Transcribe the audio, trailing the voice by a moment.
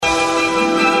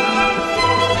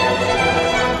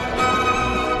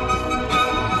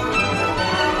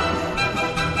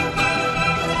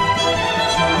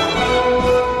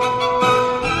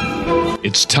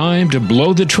time to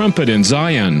blow the trumpet in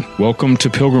Zion. Welcome to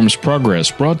Pilgrim's Progress,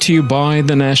 brought to you by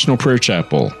the National Prayer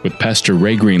Chapel with Pastor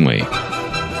Ray Greenlee.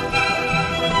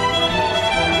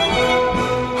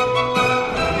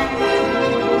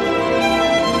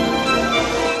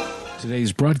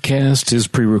 Today's broadcast is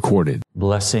pre-recorded.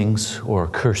 Blessings or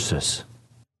curses?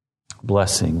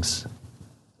 Blessings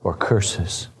or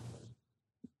curses?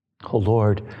 Oh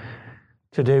Lord,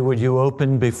 today would you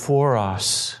open before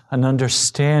us an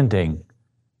understanding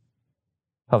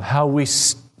of how we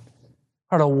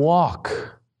are to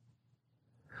walk.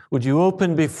 Would you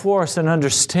open before us an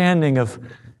understanding of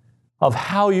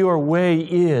how your way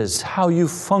is, how you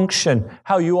function,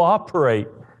 how you operate,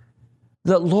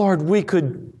 that, Lord, we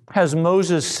could, as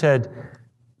Moses said,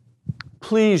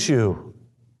 please you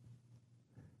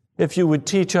if you would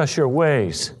teach us your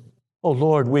ways. Oh,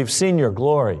 Lord, we've seen your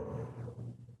glory.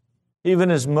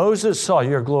 Even as Moses saw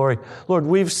your glory, Lord,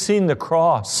 we've seen the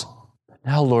cross.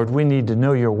 Now, Lord, we need to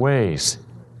know your ways.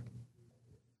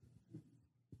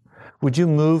 Would you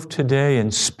move today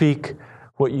and speak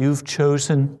what you've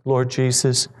chosen, Lord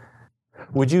Jesus?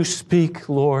 Would you speak,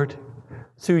 Lord,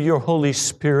 through your Holy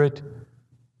Spirit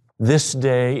this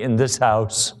day in this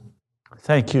house?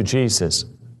 Thank you, Jesus.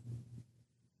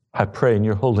 I pray in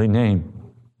your holy name.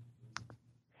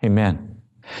 Amen.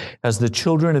 As the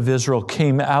children of Israel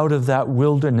came out of that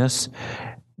wilderness,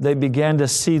 they began to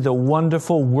see the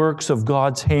wonderful works of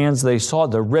God's hands. They saw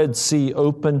the Red Sea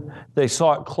open. They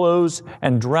saw it close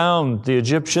and drown the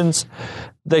Egyptians.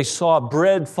 They saw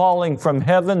bread falling from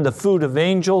heaven, the food of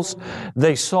angels.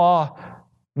 They saw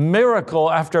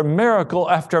miracle after miracle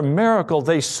after miracle.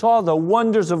 They saw the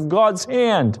wonders of God's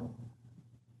hand.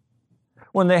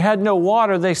 When they had no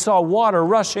water, they saw water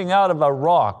rushing out of a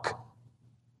rock.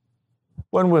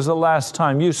 When was the last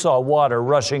time you saw water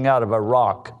rushing out of a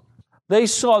rock? They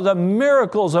saw the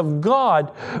miracles of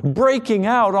God breaking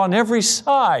out on every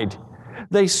side.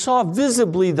 They saw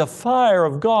visibly the fire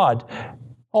of God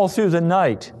all through the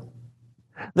night.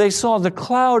 They saw the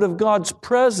cloud of God's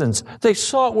presence. They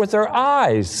saw it with their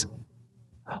eyes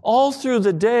all through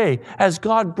the day as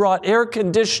God brought air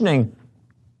conditioning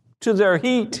to their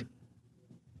heat.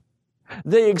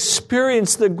 They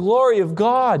experienced the glory of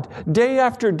God day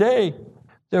after day.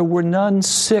 There were none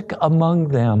sick among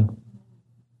them.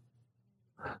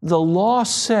 The law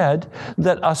said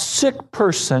that a sick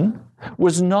person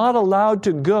was not allowed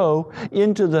to go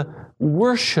into the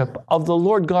worship of the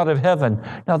Lord God of heaven.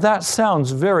 Now that sounds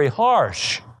very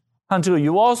harsh until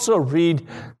you also read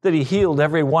that He healed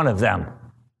every one of them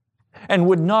and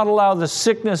would not allow the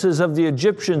sicknesses of the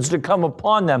Egyptians to come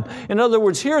upon them. In other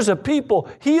words, here's a people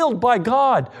healed by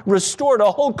God, restored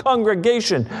a whole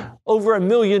congregation, over 1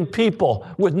 million people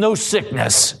with no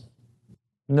sickness,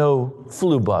 no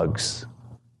flu bugs,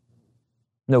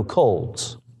 no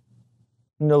colds,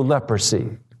 no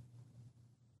leprosy,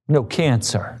 no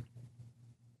cancer.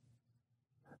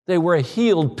 They were a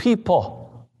healed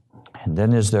people. And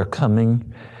then as they're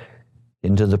coming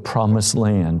into the promised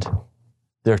land,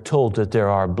 they're told that there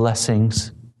are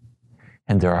blessings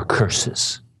and there are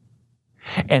curses.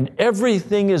 And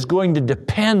everything is going to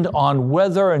depend on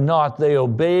whether or not they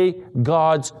obey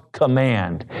God's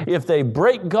command. If they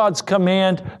break God's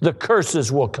command, the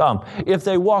curses will come. If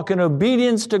they walk in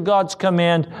obedience to God's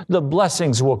command, the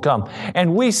blessings will come.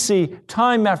 And we see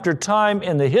time after time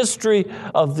in the history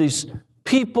of these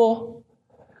people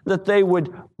that they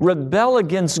would rebel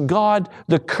against God,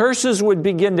 the curses would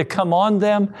begin to come on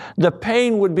them, the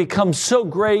pain would become so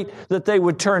great that they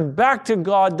would turn back to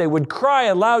God, they would cry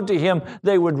aloud to Him,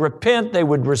 they would repent, they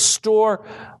would restore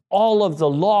all of the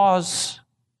laws,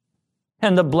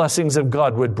 and the blessings of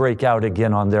God would break out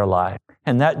again on their life.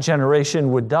 And that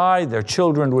generation would die, their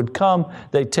children would come,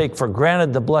 they'd take for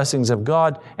granted the blessings of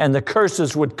God, and the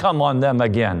curses would come on them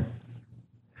again.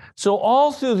 So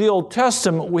all through the Old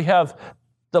Testament, we have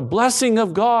the blessing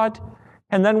of God,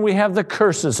 and then we have the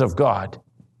curses of God.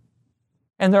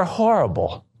 And they're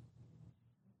horrible.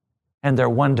 And they're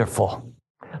wonderful.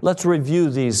 Let's review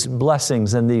these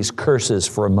blessings and these curses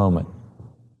for a moment.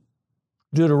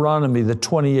 Deuteronomy, the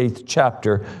 28th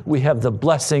chapter, we have the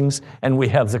blessings and we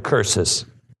have the curses.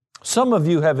 Some of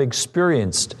you have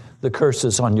experienced the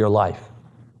curses on your life.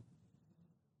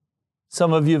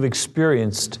 Some of you have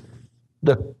experienced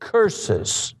the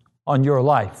curses on your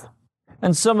life.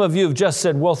 And some of you have just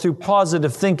said, well, through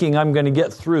positive thinking, I'm going to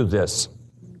get through this.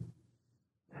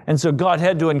 And so God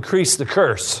had to increase the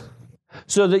curse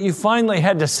so that you finally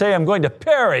had to say, I'm going to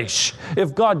perish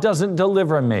if God doesn't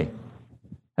deliver me.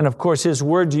 And of course, His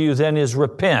word to you then is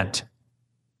repent.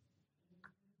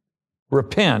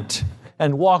 Repent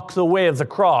and walk the way of the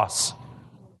cross.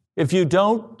 If you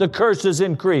don't, the curses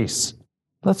increase.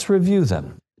 Let's review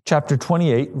them. Chapter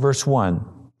 28, verse 1.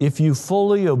 If you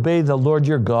fully obey the Lord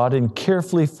your God and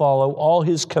carefully follow all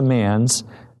His commands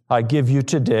I give you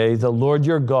today, the Lord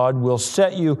your God will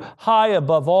set you high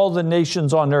above all the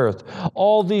nations on earth.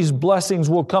 All these blessings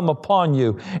will come upon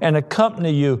you and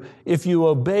accompany you if you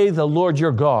obey the Lord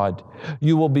your God.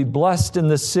 You will be blessed in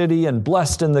the city and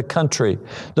blessed in the country.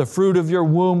 The fruit of your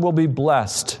womb will be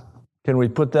blessed. Can we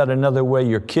put that another way?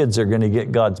 Your kids are going to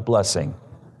get God's blessing.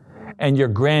 And your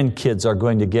grandkids are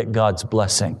going to get God's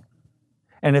blessing.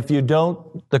 And if you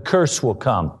don't, the curse will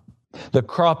come. The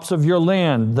crops of your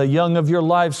land, the young of your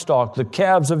livestock, the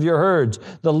calves of your herds,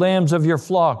 the lambs of your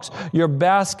flocks, your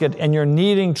basket and your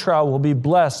kneading trough will be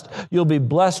blessed. You'll be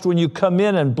blessed when you come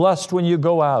in and blessed when you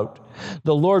go out.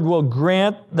 The Lord will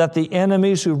grant that the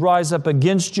enemies who rise up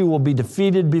against you will be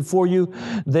defeated before you.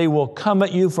 They will come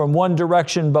at you from one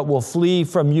direction, but will flee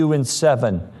from you in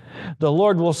seven. The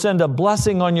Lord will send a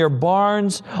blessing on your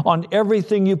barns, on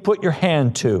everything you put your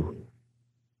hand to.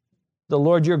 The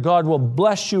Lord your God will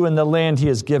bless you in the land He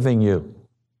is giving you.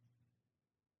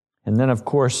 And then, of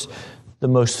course, the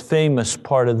most famous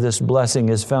part of this blessing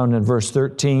is found in verse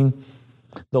 13.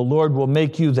 The Lord will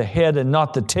make you the head and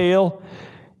not the tail.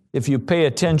 If you pay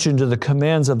attention to the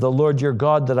commands of the Lord your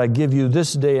God that I give you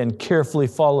this day and carefully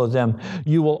follow them,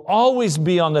 you will always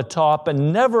be on the top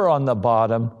and never on the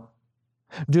bottom.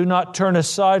 Do not turn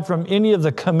aside from any of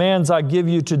the commands I give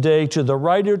you today to the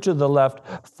right or to the left,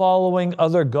 following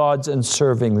other gods and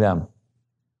serving them.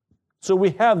 So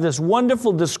we have this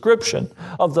wonderful description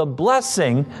of the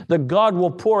blessing that God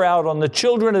will pour out on the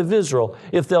children of Israel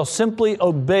if they'll simply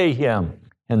obey Him.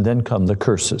 And then come the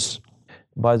curses.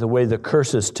 By the way, the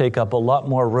curses take up a lot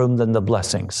more room than the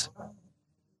blessings.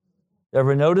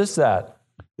 Ever notice that?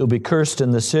 You'll be cursed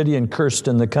in the city and cursed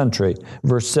in the country.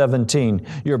 Verse 17,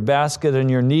 your basket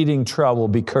and your kneading trough will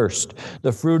be cursed.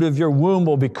 The fruit of your womb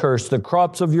will be cursed. The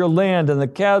crops of your land and the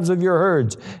calves of your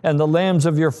herds and the lambs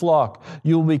of your flock.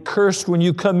 You will be cursed when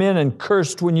you come in and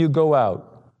cursed when you go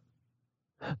out.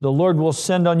 The Lord will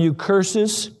send on you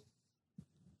curses,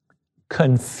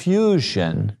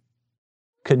 confusion.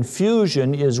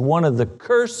 Confusion is one of the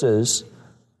curses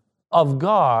of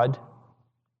God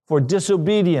for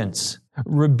disobedience.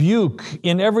 Rebuke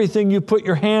in everything you put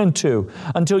your hand to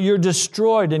until you're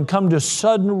destroyed and come to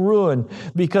sudden ruin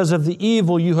because of the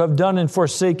evil you have done in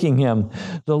forsaking Him.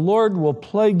 The Lord will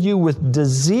plague you with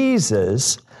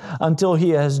diseases until He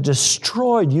has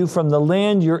destroyed you from the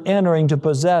land you're entering to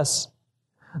possess.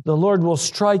 The Lord will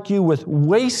strike you with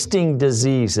wasting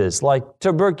diseases like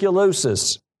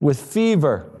tuberculosis, with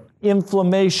fever,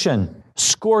 inflammation,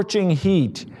 scorching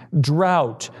heat,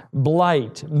 drought,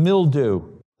 blight,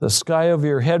 mildew. The sky over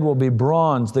your head will be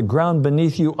bronze, the ground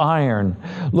beneath you iron.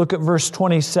 Look at verse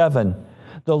 27.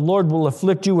 The Lord will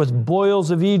afflict you with boils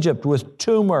of Egypt, with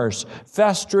tumors,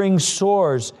 festering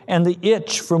sores, and the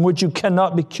itch from which you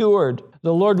cannot be cured.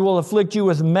 The Lord will afflict you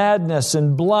with madness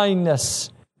and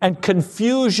blindness and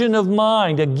confusion of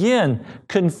mind. Again,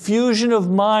 confusion of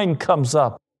mind comes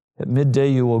up. At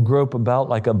midday you will grope about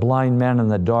like a blind man in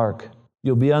the dark.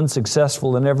 You'll be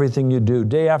unsuccessful in everything you do.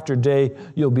 Day after day,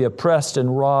 you'll be oppressed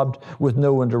and robbed with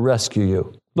no one to rescue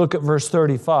you. Look at verse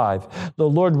 35. The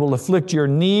Lord will afflict your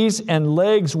knees and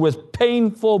legs with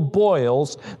painful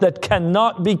boils that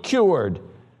cannot be cured,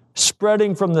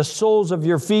 spreading from the soles of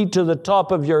your feet to the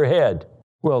top of your head.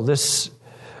 Well, this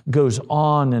goes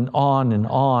on and on and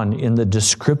on in the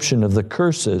description of the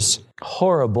curses.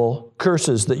 Horrible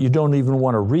curses that you don't even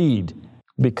want to read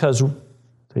because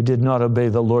they did not obey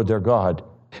the Lord their God.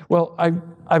 Well,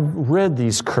 I've read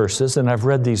these curses and I've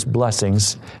read these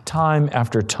blessings time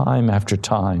after time after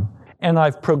time. And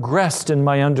I've progressed in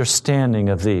my understanding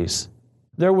of these.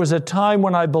 There was a time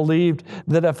when I believed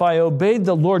that if I obeyed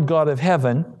the Lord God of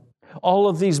heaven, all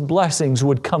of these blessings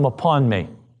would come upon me.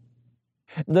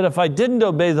 That if I didn't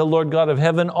obey the Lord God of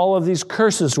heaven, all of these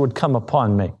curses would come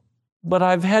upon me. But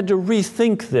I've had to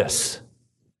rethink this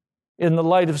in the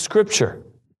light of Scripture.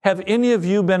 Have any of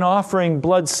you been offering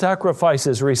blood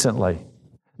sacrifices recently?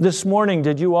 This morning,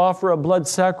 did you offer a blood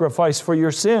sacrifice for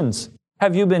your sins?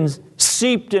 Have you been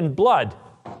steeped in blood?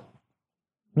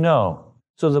 No.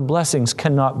 So the blessings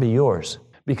cannot be yours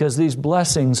because these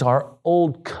blessings are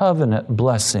old covenant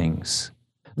blessings.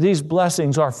 These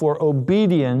blessings are for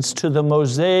obedience to the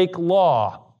Mosaic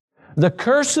law. The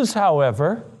curses,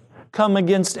 however, come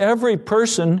against every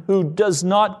person who does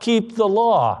not keep the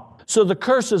law. So the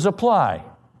curses apply.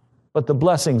 But the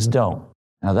blessings don't.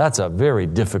 Now that's a very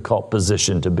difficult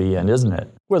position to be in, isn't it?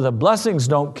 Where the blessings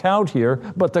don't count here,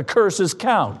 but the curses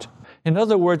count. In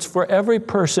other words, for every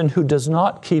person who does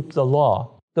not keep the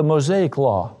law, the Mosaic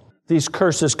law, these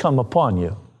curses come upon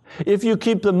you. If you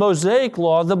keep the Mosaic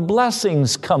law, the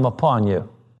blessings come upon you.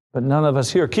 But none of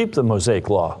us here keep the Mosaic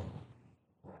law.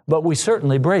 But we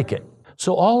certainly break it.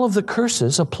 So all of the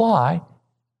curses apply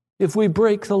if we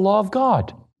break the law of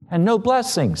God, and no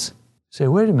blessings. Say,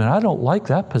 wait a minute, I don't like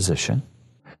that position.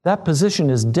 That position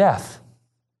is death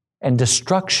and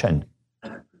destruction.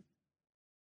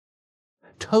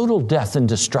 Total death and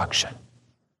destruction.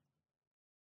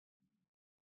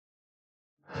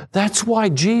 That's why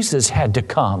Jesus had to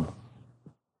come.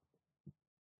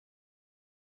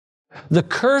 The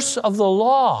curse of the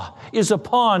law is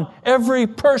upon every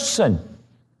person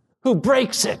who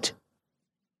breaks it.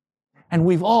 And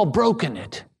we've all broken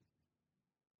it.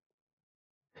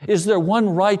 Is there one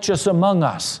righteous among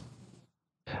us?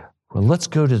 Well, let's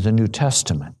go to the New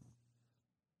Testament.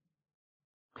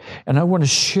 And I want to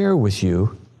share with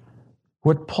you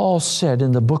what Paul said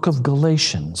in the book of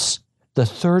Galatians, the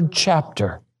 3rd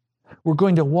chapter. We're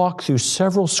going to walk through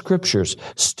several scriptures.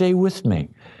 Stay with me.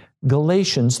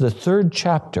 Galatians, the 3rd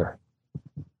chapter.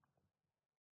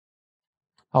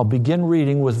 I'll begin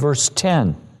reading with verse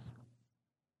 10.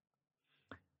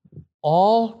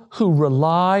 All who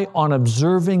rely on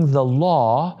observing the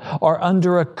law are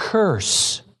under a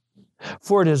curse.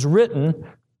 For it is written,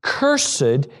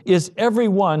 "Cursed is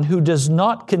everyone who does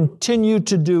not continue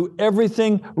to do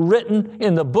everything written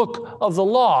in the book of the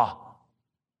law."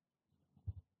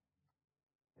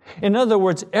 In other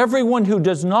words, everyone who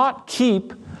does not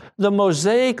keep the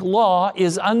Mosaic law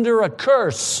is under a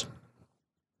curse.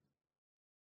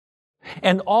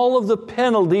 And all of the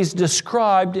penalties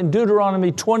described in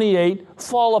Deuteronomy 28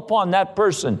 fall upon that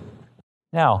person.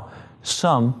 Now,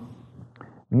 some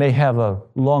may have a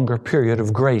longer period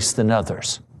of grace than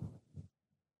others.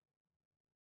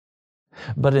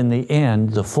 But in the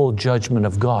end, the full judgment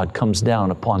of God comes down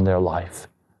upon their life.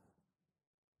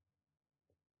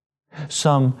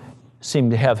 Some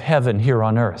seem to have heaven here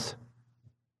on earth.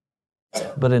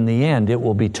 But in the end, it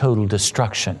will be total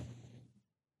destruction.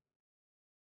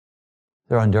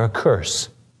 They're under a curse.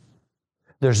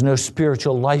 There's no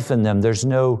spiritual life in them. There's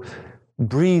no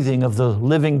breathing of the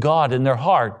living God in their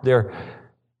heart. They're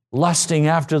lusting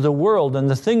after the world and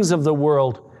the things of the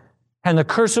world, and the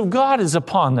curse of God is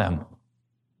upon them.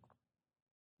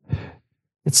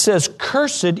 It says,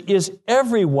 "Cursed is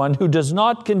everyone who does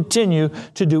not continue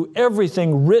to do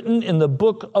everything written in the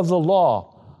book of the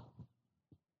law."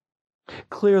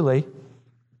 Clearly,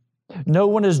 no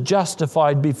one is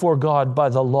justified before God by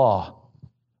the law.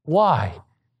 Why?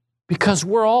 Because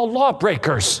we're all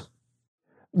lawbreakers.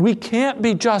 We can't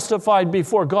be justified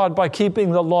before God by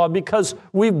keeping the law because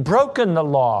we've broken the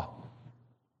law.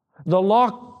 The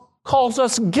law calls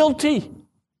us guilty.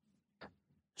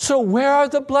 So where are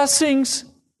the blessings?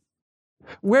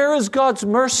 Where is God's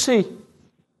mercy?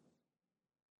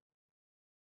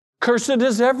 Cursed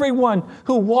is everyone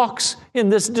who walks in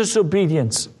this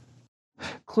disobedience.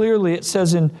 Clearly, it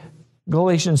says in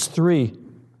Galatians 3,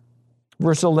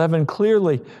 verse 11,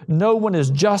 clearly, no one is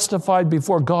justified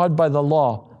before God by the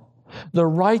law. The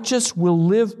righteous will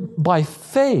live by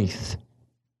faith.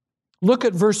 Look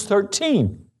at verse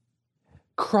 13.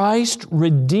 Christ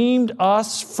redeemed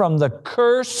us from the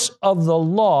curse of the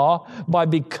law by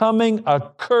becoming a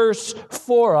curse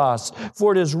for us.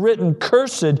 For it is written,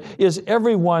 "Cursed is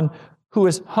everyone who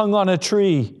is hung on a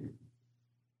tree."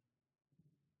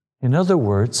 In other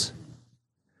words,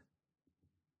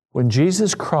 when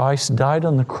Jesus Christ died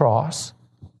on the cross,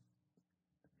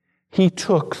 He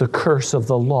took the curse of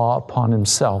the law upon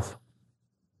Himself.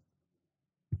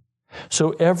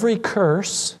 So every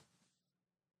curse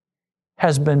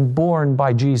has been borne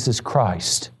by Jesus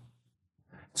Christ.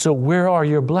 So where are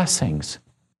your blessings?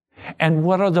 And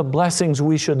what are the blessings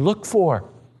we should look for?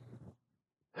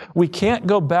 We can't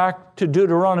go back to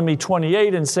Deuteronomy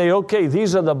 28 and say, okay,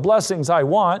 these are the blessings I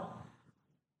want,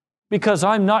 because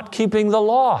I'm not keeping the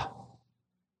law.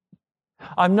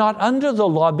 I'm not under the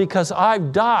law because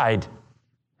I've died.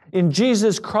 In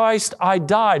Jesus Christ, I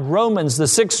died. Romans, the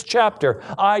 6th chapter,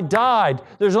 I died.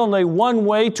 There's only one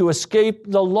way to escape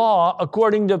the law,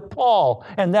 according to Paul,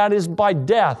 and that is by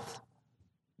death.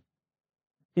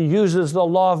 He uses the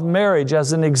law of marriage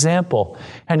as an example.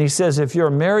 And he says, if you're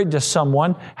married to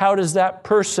someone, how does that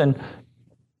person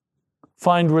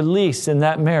find release in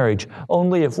that marriage?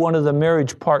 Only if one of the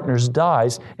marriage partners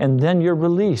dies, and then you're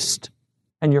released,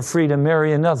 and you're free to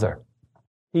marry another.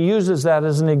 He uses that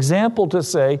as an example to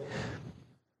say,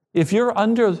 if you're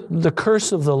under the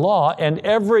curse of the law, and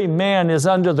every man is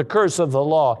under the curse of the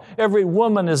law, every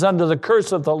woman is under the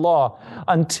curse of the law,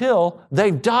 until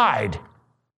they've died.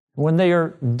 When they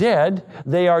are dead,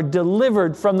 they are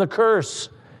delivered from the curse.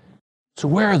 So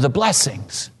where are the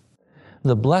blessings?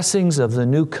 The blessings of the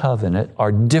new covenant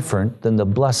are different than the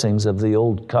blessings of the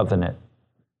old covenant.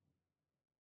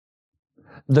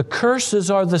 The curses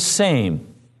are the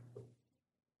same.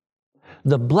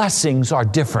 The blessings are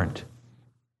different.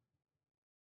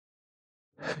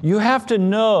 You have to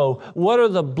know what are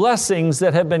the blessings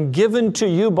that have been given to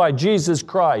you by Jesus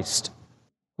Christ.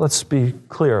 Let's be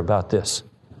clear about this.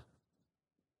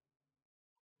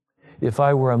 If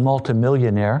I were a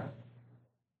multimillionaire,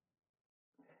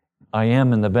 I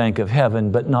am in the bank of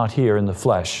heaven, but not here in the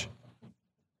flesh.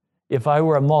 If I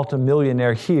were a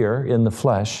multimillionaire here in the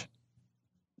flesh,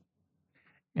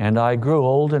 and I grew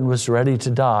old and was ready to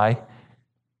die,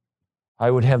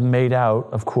 I would have made out,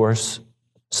 of course,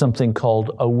 something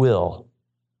called a will,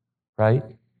 right?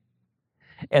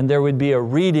 And there would be a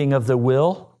reading of the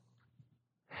will,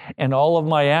 and all of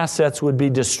my assets would be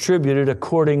distributed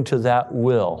according to that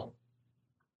will.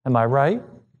 Am I right?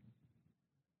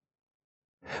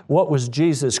 What was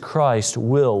Jesus Christ's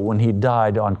will when He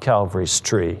died on Calvary's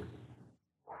tree?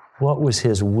 What was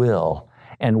His will?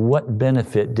 And what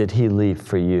benefit did He leave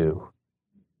for you?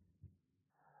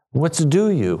 What's due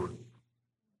you?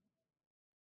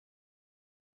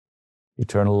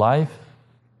 Eternal life?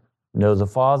 Know the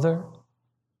Father?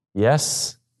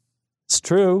 Yes, it's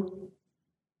true.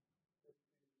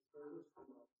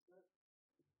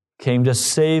 Came to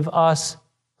save us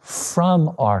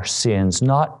from our sins,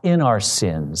 not in our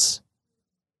sins.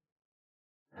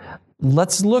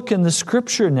 Let's look in the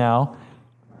Scripture now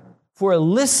for a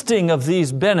listing of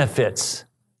these benefits.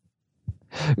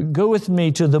 Go with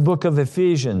me to the book of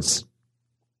Ephesians.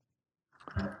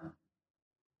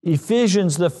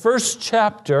 Ephesians, the first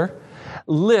chapter,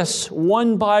 lists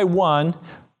one by one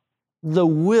the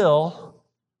will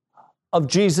of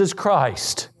Jesus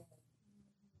Christ.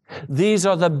 These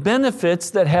are the benefits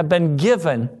that have been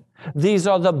given. These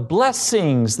are the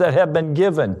blessings that have been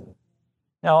given.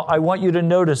 Now, I want you to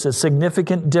notice a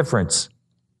significant difference.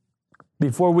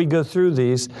 Before we go through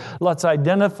these, let's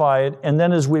identify it, and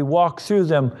then as we walk through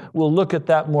them, we'll look at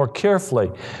that more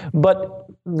carefully. But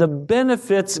the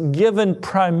benefits given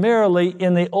primarily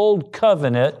in the Old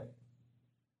Covenant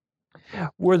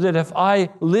were that if I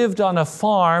lived on a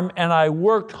farm and I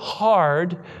worked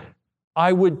hard,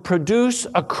 I would produce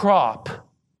a crop.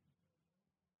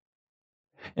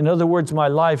 In other words, my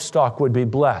livestock would be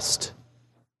blessed.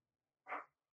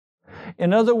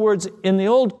 In other words, in the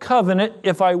Old Covenant,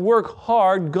 if I work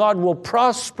hard, God will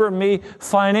prosper me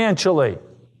financially.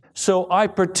 So I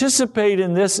participate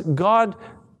in this. God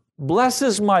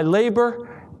blesses my labor,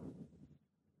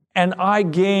 and I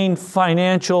gain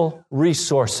financial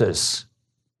resources.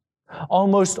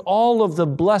 Almost all of the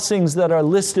blessings that are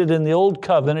listed in the Old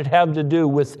Covenant have to do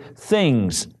with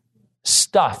things,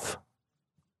 stuff.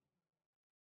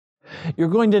 You're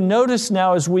going to notice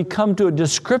now as we come to a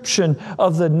description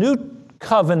of the New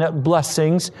Covenant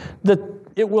blessings that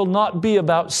it will not be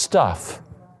about stuff,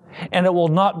 and it will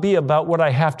not be about what I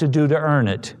have to do to earn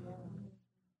it.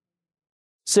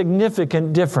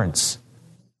 Significant difference.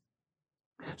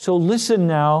 So listen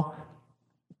now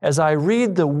as I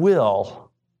read the will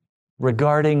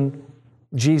regarding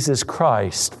Jesus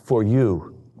Christ for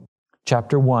you.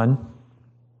 Chapter 1,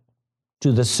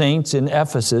 to the saints in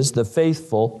Ephesus, the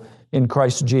faithful in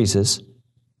Christ Jesus,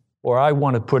 or I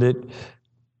want to put it,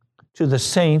 to the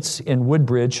saints in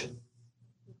Woodbridge,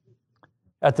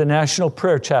 at the National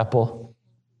Prayer Chapel,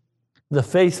 the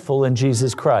faithful in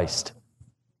Jesus Christ.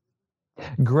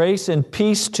 Grace and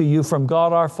peace to you from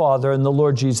God our Father and the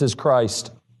Lord Jesus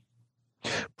Christ.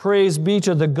 Praise be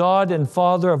to the God and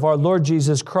Father of our Lord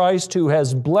Jesus Christ, who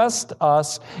has blessed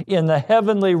us in the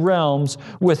heavenly realms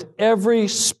with every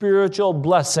spiritual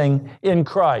blessing in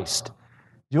Christ.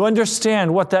 Do you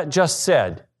understand what that just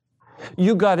said?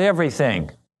 You got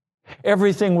everything.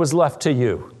 Everything was left to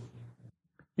you.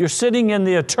 You're sitting in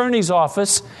the attorney's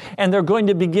office, and they're going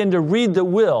to begin to read the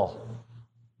will.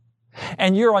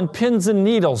 And you're on pins and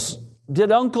needles.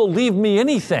 Did Uncle leave me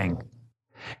anything?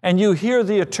 And you hear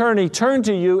the attorney turn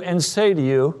to you and say to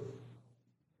you,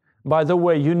 by the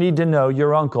way, you need to know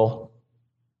your uncle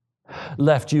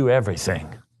left you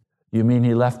everything. You mean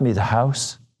he left me the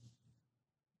house?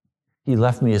 He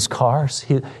left me his cars?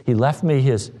 He left me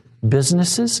his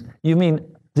businesses? You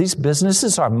mean these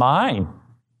businesses are mine?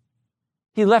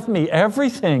 He left me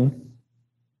everything.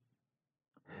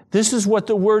 This is what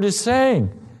the Word is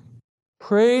saying.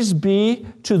 Praise be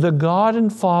to the God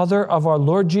and Father of our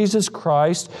Lord Jesus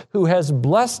Christ, who has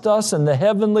blessed us in the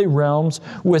heavenly realms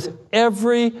with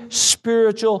every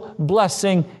spiritual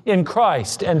blessing in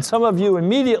Christ. And some of you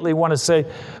immediately want to say,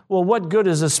 well, what good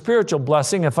is a spiritual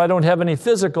blessing if I don't have any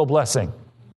physical blessing?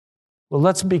 Well,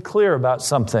 let's be clear about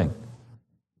something.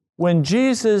 When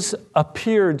Jesus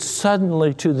appeared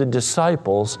suddenly to the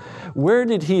disciples, where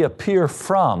did He appear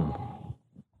from?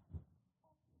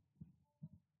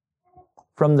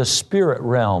 From the spirit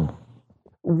realm.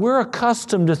 We're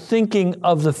accustomed to thinking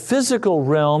of the physical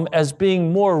realm as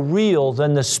being more real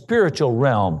than the spiritual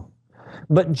realm.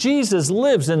 But Jesus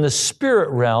lives in the spirit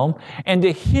realm, and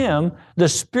to Him, the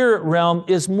spirit realm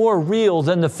is more real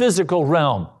than the physical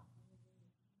realm.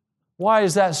 Why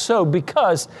is that so?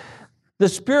 Because the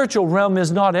spiritual realm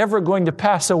is not ever going to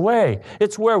pass away.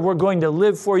 It's where we're going to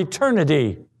live for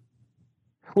eternity.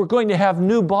 We're going to have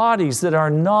new bodies that are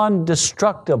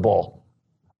non-destructible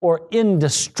or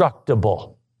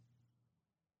indestructible.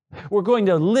 We're going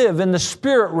to live in the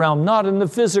spirit realm, not in the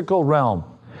physical realm.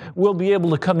 We'll be able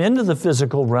to come into the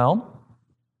physical realm,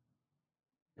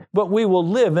 but we will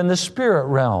live in the spirit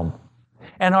realm.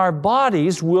 And our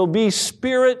bodies will be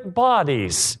spirit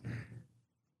bodies.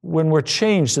 When we're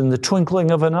changed in the twinkling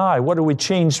of an eye, what are we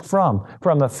changed from?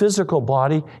 From a physical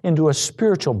body into a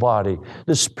spiritual body.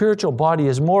 The spiritual body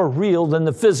is more real than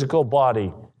the physical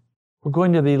body. We're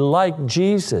going to be like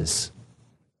Jesus.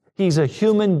 He's a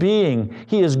human being.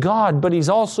 He is God, but He's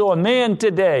also a man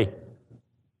today.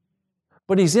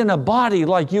 But He's in a body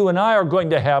like you and I are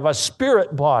going to have, a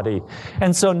spirit body.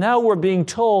 And so now we're being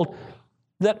told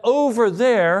that over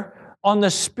there, on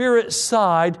the spirit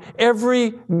side,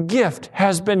 every gift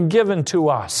has been given to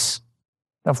us.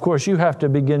 Of course, you have to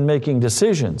begin making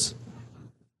decisions.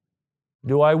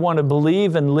 Do I want to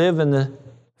believe and live in the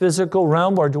physical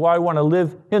realm, or do I want to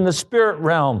live in the spirit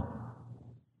realm?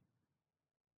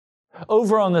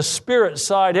 Over on the spirit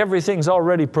side, everything's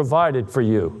already provided for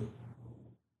you.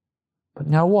 But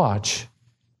now watch.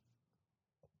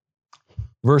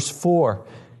 Verse 4.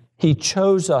 He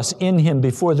chose us in Him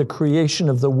before the creation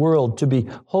of the world to be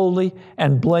holy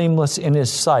and blameless in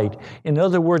His sight. In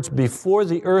other words, before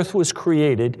the earth was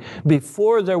created,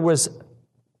 before there was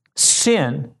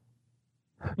sin,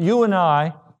 you and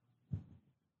I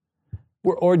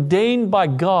were ordained by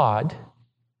God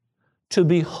to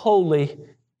be holy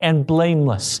and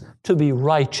blameless, to be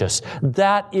righteous.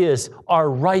 That is our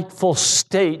rightful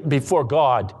state before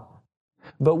God.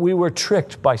 But we were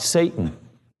tricked by Satan.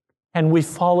 And we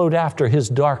followed after his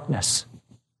darkness.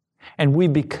 And we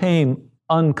became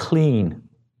unclean.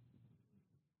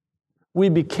 We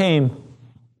became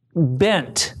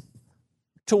bent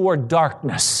toward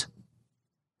darkness.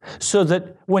 So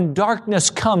that when darkness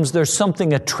comes, there's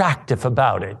something attractive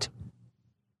about it.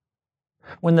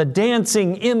 When the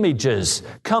dancing images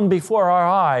come before our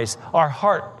eyes, our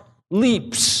heart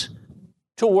leaps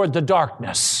toward the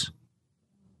darkness.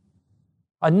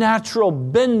 A natural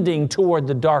bending toward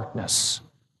the darkness.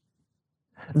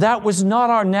 That was not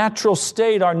our natural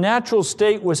state. Our natural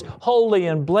state was holy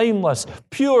and blameless,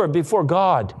 pure before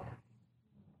God.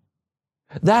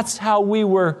 That's how we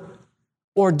were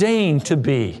ordained to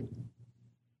be.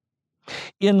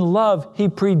 In love, He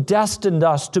predestined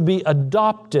us to be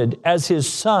adopted as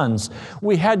His sons.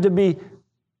 We had to be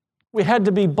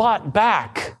bought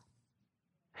back.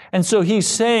 And so He's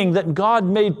saying that God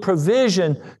made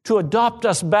provision to adopt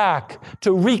us back,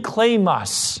 to reclaim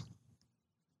us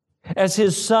as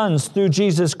His sons through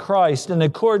Jesus Christ in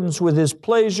accordance with His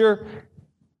pleasure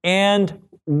and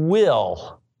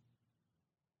will.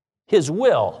 His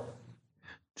will,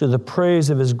 to the praise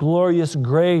of His glorious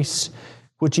grace,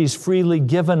 which He's freely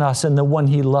given us in the one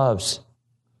He loves.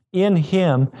 In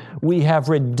Him we have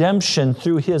redemption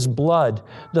through His blood,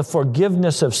 the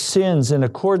forgiveness of sins in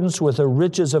accordance with the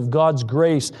riches of God's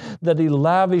grace that He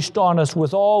lavished on us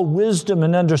with all wisdom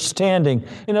and understanding.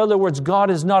 In other words, God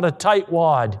is not a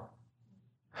tightwad.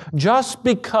 Just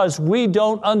because we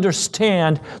don't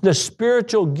understand the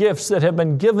spiritual gifts that have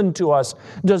been given to us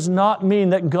does not mean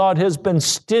that God has been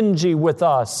stingy with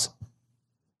us.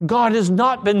 God has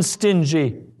not been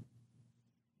stingy.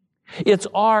 It's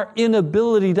our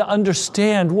inability to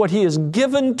understand what He has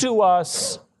given to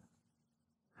us.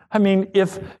 I mean,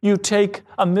 if you take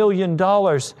 $1 million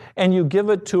and you give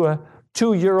it to a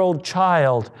 2-year-old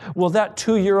child, will that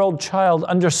 2-year-old child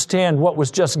understand what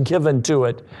was just given to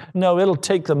it? No, it'll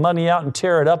take the money out and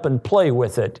tear it up and play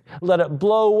with it. Let it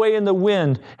blow away in the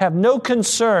wind. Have no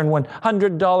concern when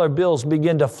 $100 bills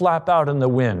begin to flap out in the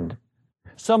wind.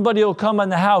 Somebody will come in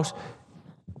the house,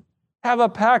 have a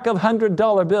pack of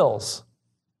 $100 bills.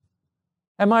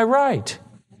 Am I right?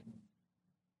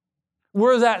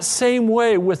 We're that same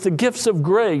way with the gifts of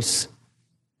grace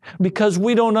because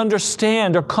we don't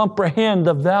understand or comprehend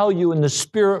the value in the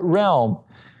spirit realm.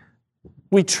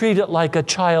 We treat it like a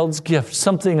child's gift,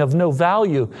 something of no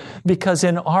value, because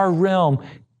in our realm,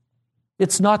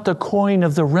 it's not the coin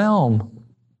of the realm.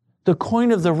 The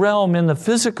coin of the realm in the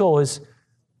physical is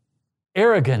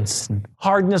arrogance, and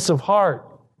hardness of heart,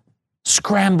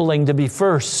 scrambling to be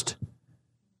first.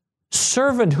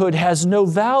 Servanthood has no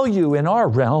value in our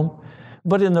realm,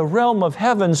 but in the realm of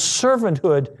heaven,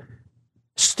 servanthood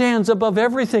stands above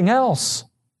everything else.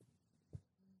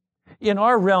 In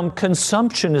our realm,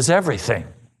 consumption is everything.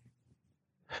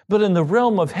 But in the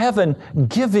realm of heaven,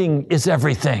 giving is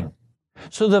everything.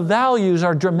 So the values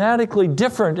are dramatically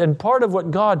different, and part of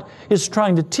what God is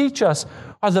trying to teach us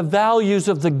are the values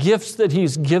of the gifts that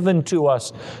He's given to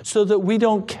us, so that we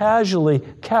don't casually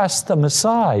cast them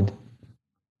aside.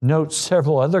 Note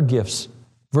several other gifts.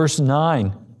 Verse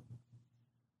 9,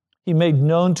 He made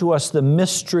known to us the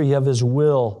mystery of His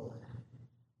will.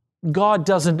 God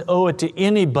doesn't owe it to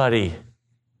anybody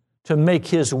to make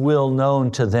His will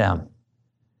known to them.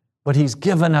 But He's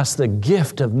given us the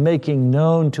gift of making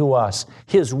known to us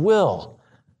His will,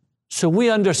 so we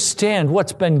understand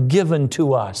what's been given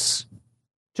to us,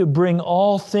 to bring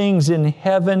all things in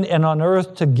heaven and on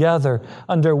earth together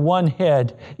under one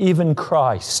head, even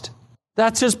Christ.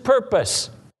 That's His purpose,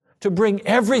 to bring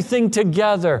everything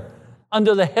together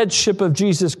under the headship of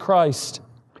Jesus Christ.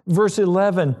 Verse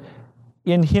 11,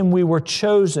 in Him we were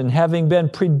chosen, having been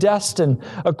predestined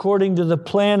according to the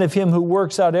plan of Him who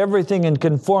works out everything in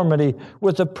conformity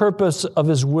with the purpose of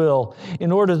His will,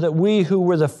 in order that we who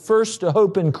were the first to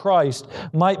hope in Christ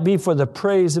might be for the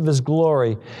praise of His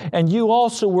glory. And you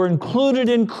also were included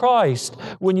in Christ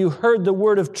when you heard the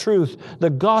word of truth,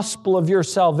 the gospel of your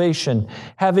salvation.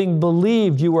 Having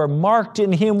believed, you were marked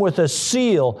in Him with a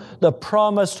seal, the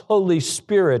promised Holy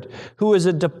Spirit, who is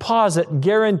a deposit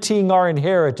guaranteeing our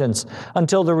inheritance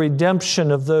until the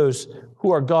redemption of those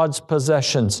who are God's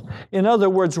possessions. In other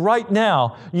words, right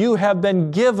now, you have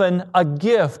been given a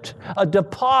gift, a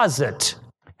deposit.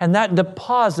 And that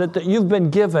deposit that you've been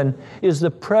given is the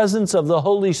presence of the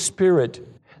Holy Spirit.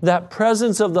 That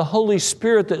presence of the Holy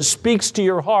Spirit that speaks to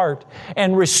your heart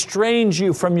and restrains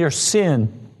you from your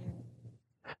sin.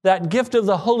 That gift of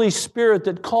the Holy Spirit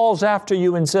that calls after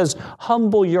you and says,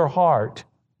 humble your heart.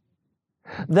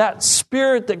 That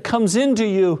Spirit that comes into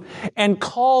you and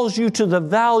calls you to the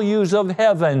values of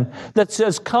heaven, that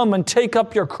says, come and take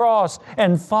up your cross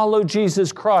and follow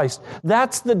Jesus Christ.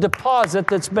 That's the deposit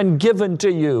that's been given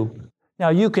to you. Now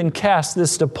you can cast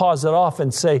this deposit off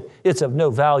and say, it's of no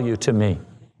value to me.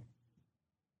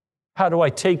 How do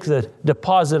I take the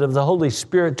deposit of the Holy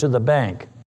Spirit to the bank?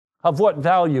 Of what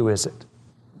value is it?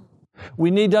 We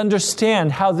need to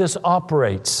understand how this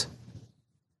operates.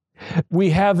 We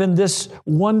have in this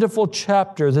wonderful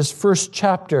chapter, this first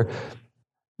chapter,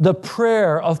 the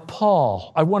prayer of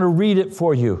Paul. I want to read it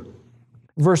for you.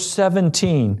 Verse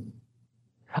 17.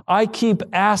 I keep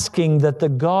asking that the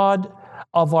God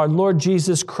of our Lord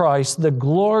Jesus Christ, the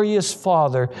glorious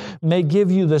Father, may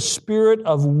give you the spirit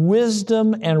of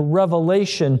wisdom and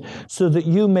revelation so that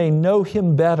you may know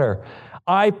Him better.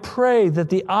 I pray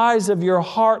that the eyes of your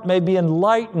heart may be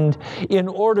enlightened in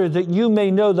order that you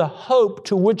may know the hope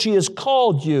to which He has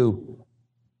called you.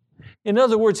 In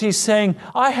other words, he's saying,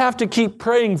 I have to keep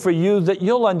praying for you that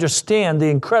you'll understand the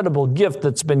incredible gift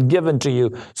that's been given to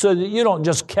you so that you don't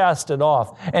just cast it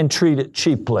off and treat it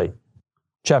cheaply.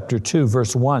 Chapter 2,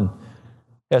 verse 1.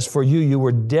 As for you, you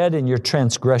were dead in your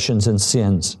transgressions and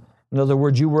sins. In other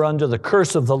words, you were under the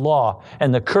curse of the law,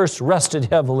 and the curse rested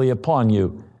heavily upon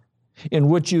you, in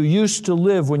which you used to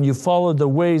live when you followed the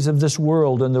ways of this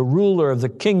world and the ruler of the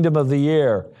kingdom of the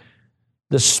air,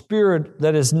 the spirit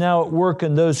that is now at work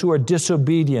in those who are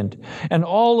disobedient. And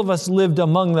all of us lived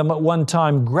among them at one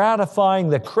time, gratifying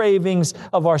the cravings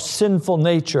of our sinful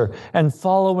nature and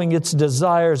following its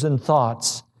desires and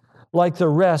thoughts. Like the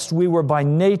rest, we were by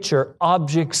nature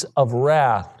objects of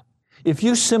wrath. If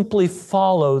you simply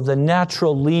follow the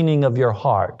natural leaning of your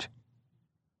heart,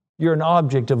 you're an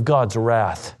object of God's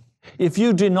wrath. If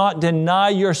you do not deny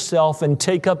yourself and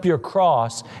take up your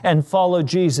cross and follow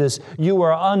Jesus, you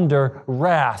are under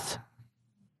wrath.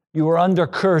 You are under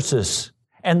curses,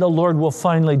 and the Lord will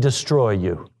finally destroy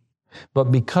you.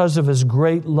 But because of His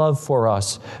great love for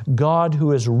us, God,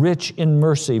 who is rich in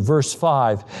mercy, verse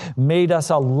 5, made us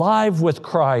alive with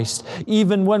Christ,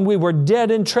 even when we were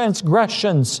dead in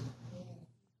transgressions.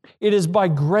 It is by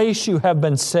grace you have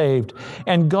been saved,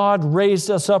 and God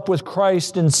raised us up with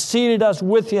Christ and seated us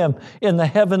with Him in the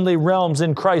heavenly realms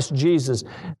in Christ Jesus.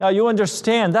 Now you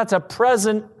understand, that's a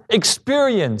present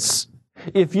experience.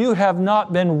 If you have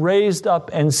not been raised up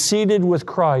and seated with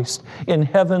Christ in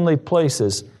heavenly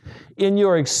places, in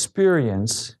your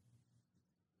experience,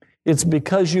 it's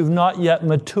because you've not yet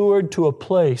matured to a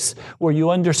place where you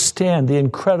understand the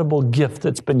incredible gift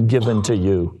that's been given to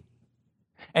you.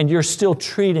 And you're still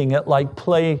treating it like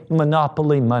play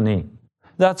Monopoly money.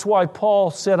 That's why Paul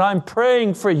said, I'm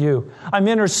praying for you. I'm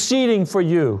interceding for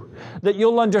you, that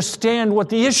you'll understand what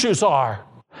the issues are,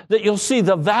 that you'll see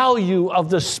the value of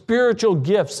the spiritual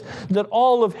gifts, that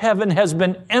all of heaven has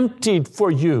been emptied for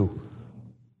you.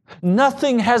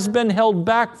 Nothing has been held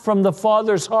back from the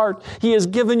Father's heart. He has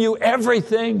given you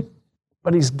everything,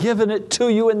 but He's given it to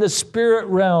you in the spirit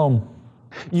realm.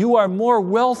 You are more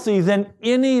wealthy than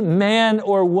any man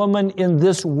or woman in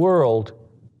this world.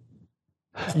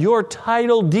 Your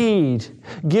title deed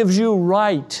gives you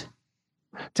right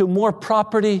to more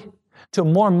property, to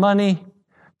more money,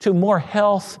 to more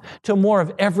health, to more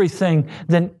of everything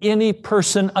than any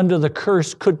person under the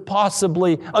curse could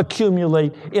possibly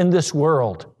accumulate in this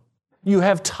world. You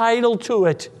have title to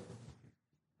it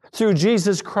through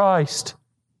Jesus Christ.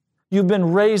 You've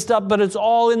been raised up, but it's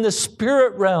all in the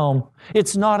spirit realm.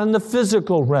 It's not in the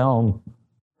physical realm.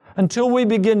 Until we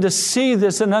begin to see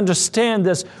this and understand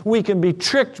this, we can be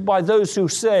tricked by those who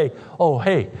say, oh,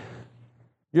 hey,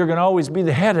 you're going to always be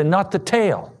the head and not the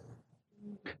tail.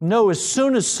 No, as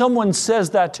soon as someone says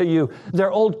that to you,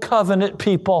 they're old covenant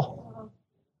people.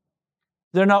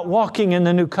 They're not walking in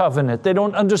the new covenant. They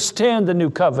don't understand the new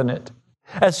covenant.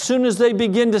 As soon as they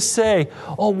begin to say,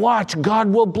 oh, watch, God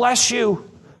will bless you,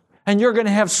 and you're going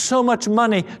to have so much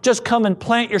money, just come and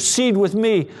plant your seed with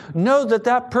me. Know that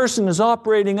that person is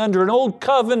operating under an old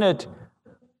covenant.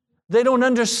 They don't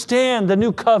understand the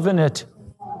new covenant.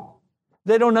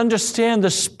 They don't understand the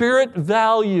spirit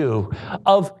value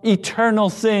of eternal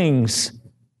things.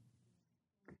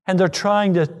 And they're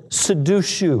trying to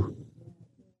seduce you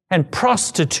and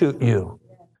prostitute you.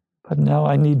 But now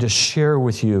I need to share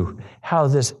with you how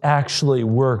this actually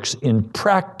works in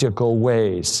practical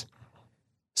ways.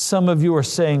 Some of you are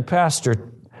saying, Pastor,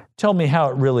 tell me how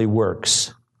it really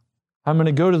works. I'm going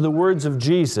to go to the words of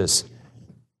Jesus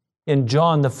in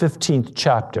John, the 15th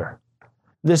chapter.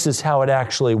 This is how it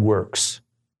actually works.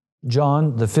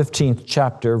 John, the 15th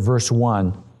chapter, verse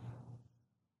 1.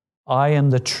 I am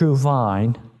the true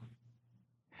vine,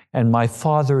 and my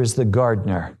Father is the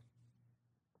gardener.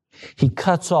 He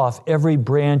cuts off every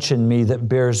branch in me that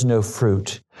bears no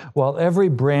fruit, while every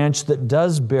branch that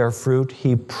does bear fruit,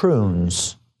 He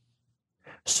prunes,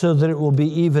 so that it will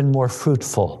be even more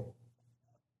fruitful.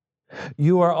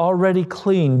 You are already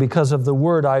clean because of the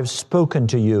word I've spoken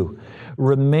to you.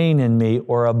 Remain in me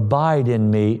or abide in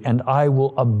me, and I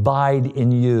will abide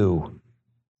in you.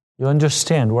 You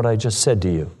understand what I just said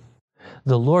to you?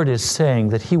 The Lord is saying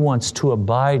that He wants to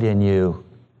abide in you,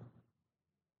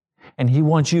 and He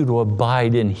wants you to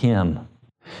abide in Him.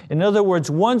 In other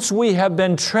words, once we have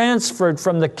been transferred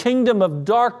from the kingdom of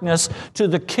darkness to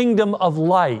the kingdom of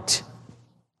light,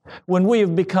 when we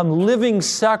have become living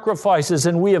sacrifices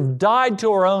and we have died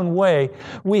to our own way,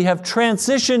 we have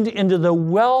transitioned into the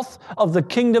wealth of the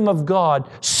kingdom of God,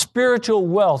 spiritual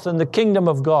wealth in the kingdom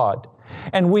of God.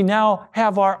 And we now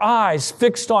have our eyes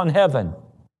fixed on heaven.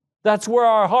 That's where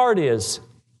our heart is.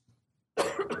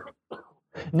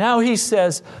 Now He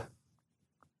says,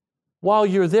 while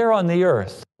you're there on the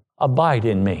earth, abide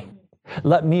in me.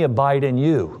 Let me abide in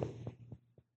you.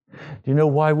 Do you know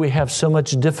why we have so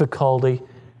much difficulty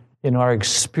in our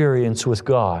experience with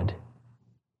God?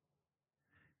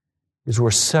 Is we're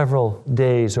several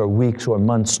days or weeks or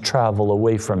months travel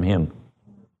away from Him.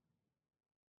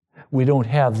 We don't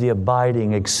have the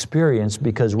abiding experience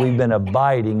because we've been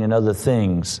abiding in other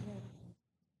things.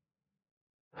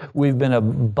 We've been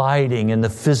abiding in the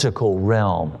physical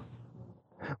realm.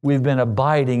 We've been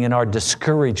abiding in our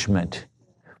discouragement.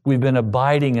 We've been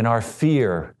abiding in our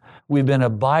fear. We've been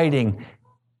abiding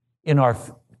in our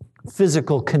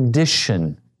physical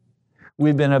condition.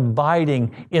 We've been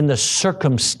abiding in the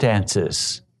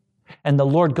circumstances. And the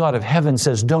Lord God of heaven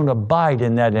says, don't abide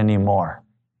in that anymore.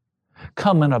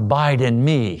 Come and abide in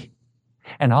me,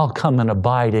 and I'll come and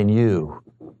abide in you.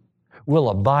 We'll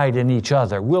abide in each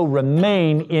other. We'll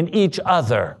remain in each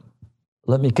other.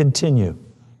 Let me continue.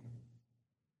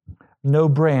 No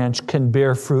branch can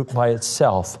bear fruit by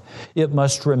itself. It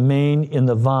must remain in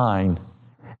the vine.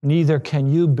 Neither can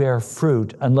you bear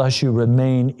fruit unless you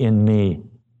remain in me.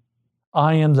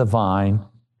 I am the vine.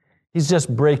 He's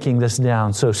just breaking this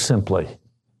down so simply.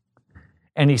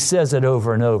 And he says it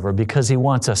over and over because he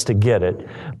wants us to get it.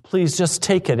 Please just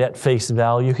take it at face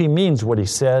value. He means what he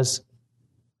says.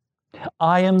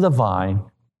 I am the vine.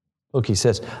 Look, he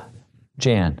says,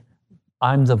 Jan,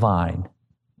 I'm the vine.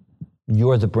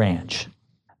 You're the branch.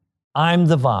 I'm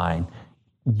the vine.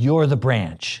 You're the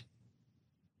branch.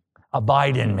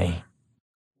 Abide in me.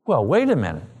 Well, wait a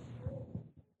minute.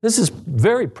 This is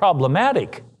very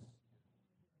problematic.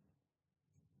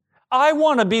 I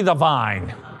want to be the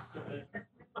vine.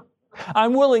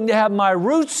 I'm willing to have my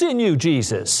roots in you,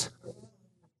 Jesus.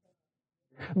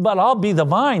 But I'll be the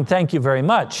vine, thank you very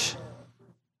much.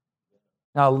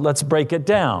 Now let's break it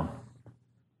down.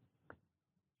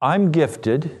 I'm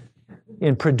gifted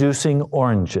in producing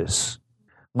oranges.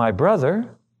 My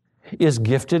brother is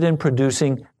gifted in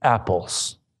producing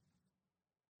apples.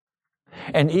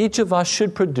 And each of us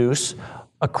should produce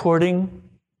according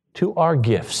to our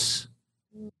gifts.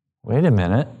 Wait a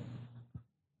minute.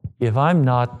 If I'm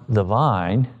not the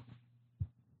vine,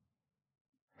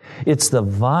 it's the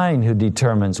vine who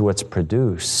determines what's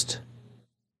produced.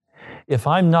 If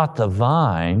I'm not the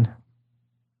vine,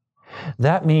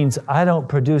 that means I don't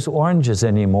produce oranges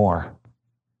anymore.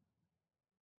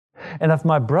 And if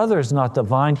my brother's not the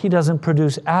vine, he doesn't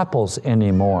produce apples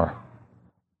anymore.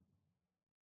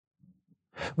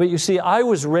 But you see, I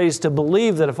was raised to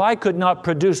believe that if I could not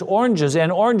produce oranges,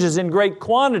 and oranges in great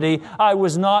quantity, I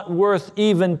was not worth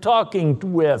even talking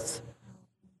with.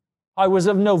 I was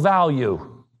of no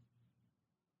value.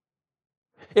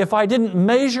 If I didn't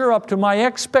measure up to my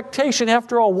expectation,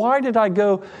 after all, why did I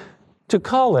go to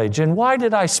college? And why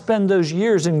did I spend those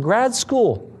years in grad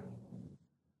school?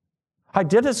 I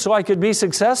did it so I could be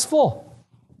successful.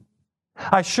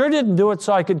 I sure didn't do it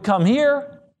so I could come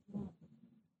here.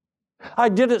 I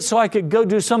did it so I could go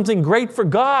do something great for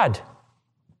God.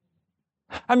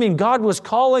 I mean, God was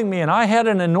calling me and I had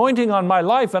an anointing on my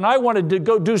life and I wanted to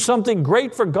go do something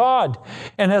great for God.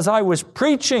 And as I was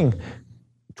preaching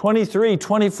 23,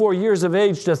 24 years of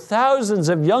age to thousands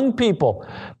of young people,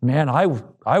 man,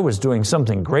 I was doing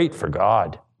something great for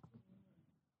God.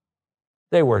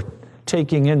 They were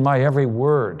taking in my every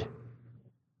word.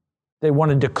 They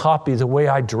wanted to copy the way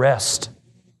I dressed.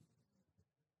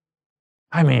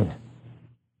 I mean,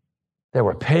 they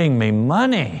were paying me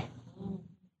money.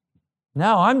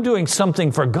 Now I'm doing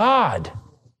something for God.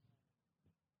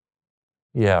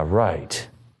 Yeah, right.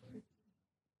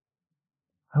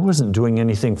 I wasn't doing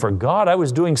anything for God. I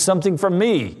was doing something for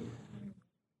me.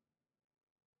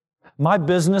 My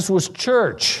business was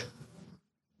church.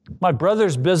 My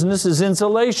brother's business is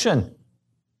insulation.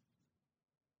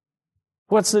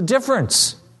 What's the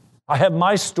difference? I have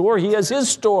my store, he has his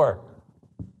store.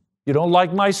 You don't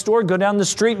like my store? Go down the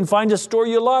street and find a store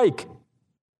you like. Do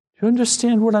you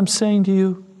understand what I'm saying to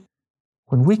you?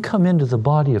 When we come into the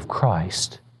body of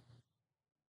Christ,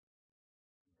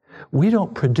 we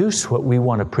don't produce what we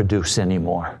want to produce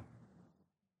anymore.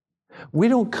 We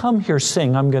don't come here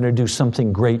saying, I'm going to do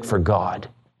something great for God.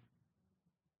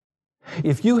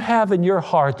 If you have in your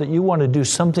heart that you want to do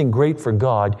something great for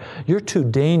God, you're too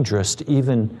dangerous to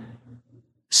even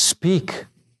speak.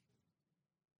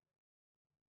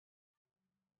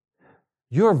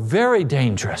 You're very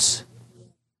dangerous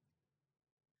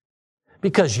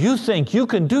because you think you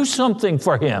can do something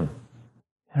for Him.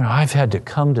 You know, I've had to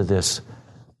come to this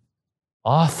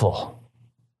awful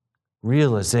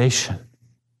realization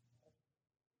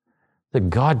that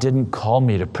God didn't call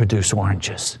me to produce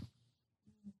oranges.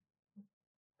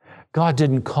 God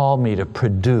didn't call me to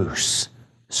produce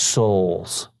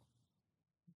souls.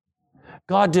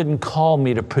 God didn't call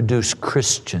me to produce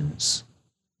Christians.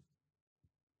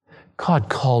 God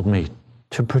called me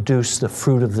to produce the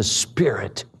fruit of the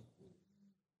Spirit.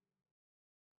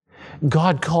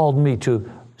 God called me to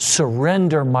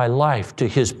surrender my life to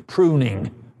His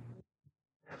pruning.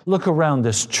 Look around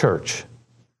this church.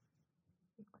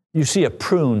 You see a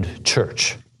pruned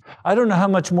church. I don't know how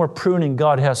much more pruning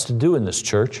God has to do in this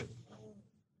church.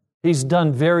 He's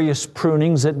done various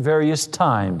prunings at various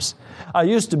times. I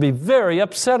used to be very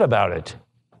upset about it.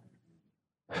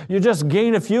 You just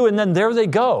gain a few and then there they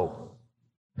go.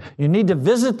 You need to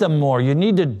visit them more. You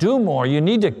need to do more. You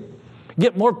need to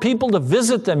get more people to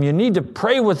visit them. You need to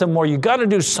pray with them more. You got to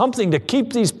do something to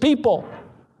keep these people.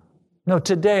 No,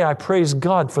 today I praise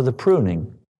God for the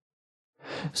pruning.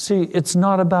 See, it's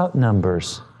not about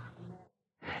numbers.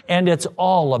 And it's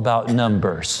all about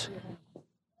numbers.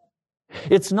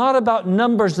 It's not about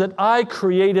numbers that I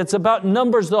create. It's about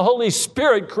numbers the Holy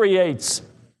Spirit creates.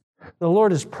 The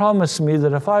Lord has promised me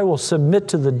that if I will submit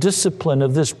to the discipline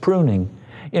of this pruning,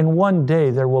 in one day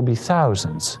there will be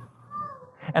thousands.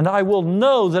 And I will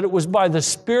know that it was by the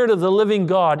Spirit of the living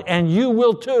God, and you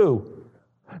will too.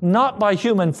 Not by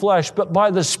human flesh, but by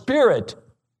the Spirit.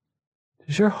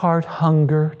 Does your heart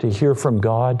hunger to hear from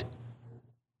God?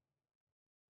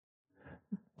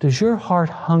 Does your heart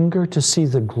hunger to see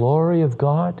the glory of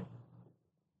God?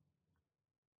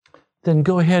 Then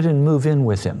go ahead and move in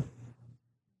with Him.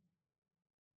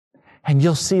 And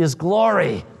you'll see His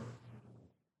glory.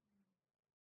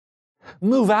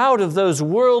 Move out of those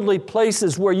worldly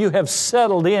places where you have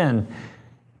settled in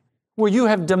where you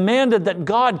have demanded that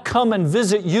God come and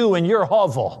visit you in your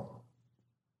hovel.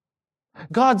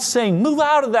 God's saying, move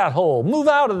out of that hole, move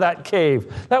out of that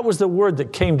cave. That was the word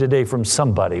that came today from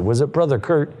somebody. Was it Brother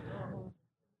Kurt?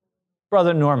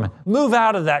 Brother Norman. Move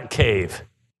out of that cave.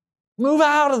 Move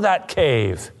out of that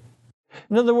cave.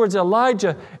 In other words,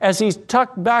 Elijah, as he's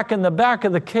tucked back in the back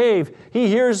of the cave, he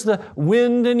hears the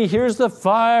wind and he hears the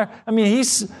fire. I mean,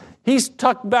 he's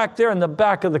tucked back there in the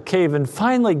back of the cave, and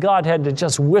finally God had to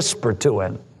just whisper to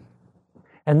him.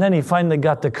 And then he finally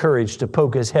got the courage to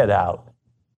poke his head out.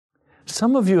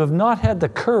 Some of you have not had the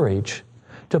courage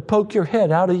to poke your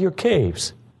head out of your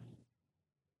caves.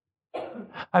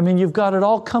 I mean, you've got it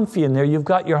all comfy in there. You've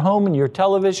got your home and your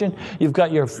television. You've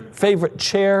got your favorite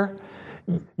chair.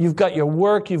 You've got your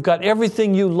work. You've got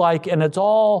everything you like, and it's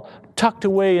all tucked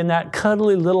away in that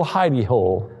cuddly little hidey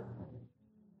hole.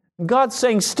 God's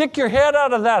saying, stick your head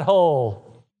out of that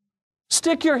hole.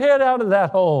 Stick your head out of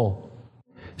that hole.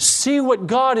 See what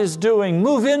God is doing.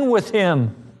 Move in with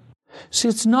Him. See,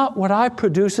 it's not what I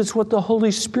produce, it's what the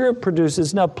Holy Spirit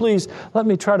produces. Now, please, let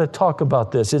me try to talk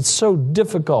about this. It's so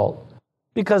difficult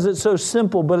because it's so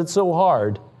simple, but it's so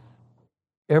hard.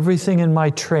 Everything in my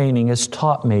training has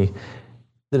taught me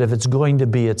that if it's going to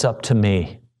be, it's up to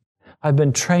me. I've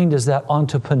been trained as that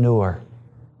entrepreneur.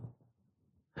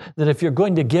 That if you're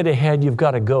going to get ahead, you've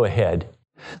got to go ahead.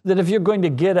 That if you're going to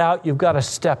get out, you've got to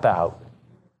step out.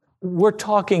 We're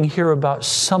talking here about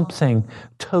something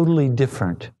totally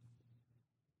different.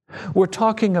 We're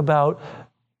talking about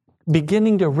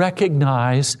beginning to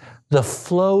recognize the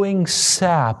flowing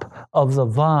sap of the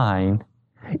vine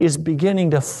is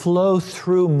beginning to flow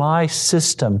through my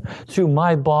system, through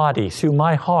my body, through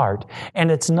my heart.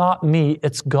 And it's not me,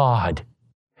 it's God.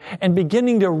 And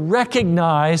beginning to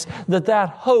recognize that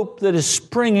hope that is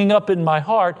springing up in my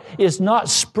heart is not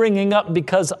springing up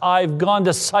because I've gone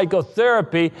to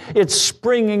psychotherapy. It's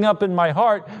springing up in my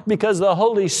heart because the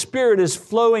Holy Spirit is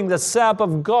flowing the sap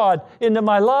of God into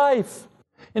my life.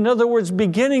 In other words,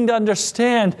 beginning to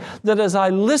understand that as I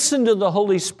listen to the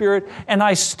Holy Spirit and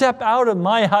I step out of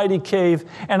my hidey cave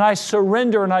and I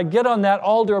surrender and I get on that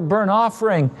altar of burnt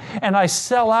offering and I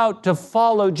sell out to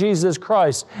follow Jesus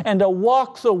Christ and to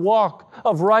walk the walk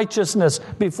of righteousness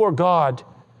before God.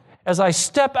 As I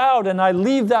step out and I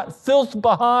leave that filth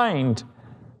behind,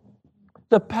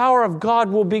 the power of God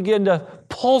will begin to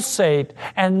pulsate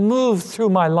and move through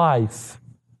my life.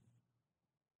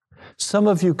 Some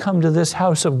of you come to this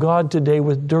house of God today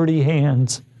with dirty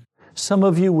hands. Some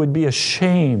of you would be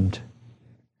ashamed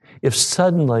if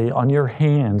suddenly on your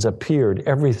hands appeared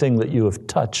everything that you have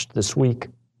touched this week.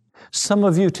 Some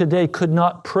of you today could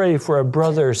not pray for a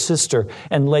brother or sister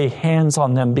and lay hands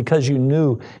on them because you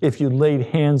knew if you laid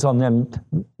hands on them,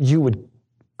 you would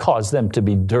cause them to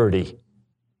be dirty.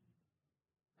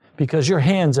 Because your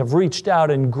hands have reached out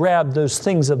and grabbed those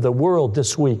things of the world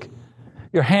this week.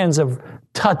 Your hands have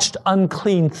touched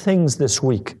unclean things this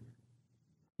week.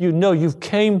 You know you've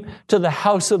came to the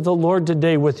house of the Lord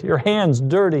today with your hands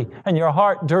dirty and your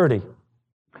heart dirty.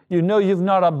 You know you've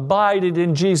not abided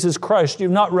in Jesus Christ.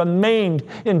 You've not remained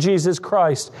in Jesus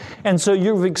Christ. And so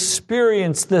you've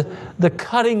experienced the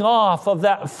cutting off of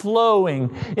that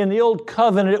flowing. In the Old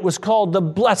Covenant, it was called the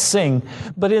blessing.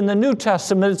 But in the New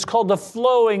Testament, it's called the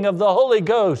flowing of the Holy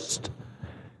Ghost.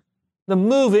 The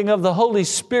moving of the Holy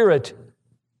Spirit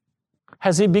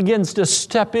as He begins to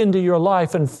step into your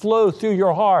life and flow through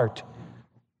your heart.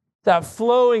 That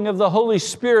flowing of the Holy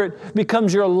Spirit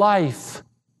becomes your life.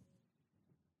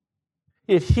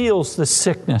 It heals the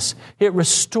sickness. It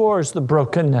restores the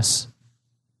brokenness.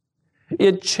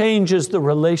 It changes the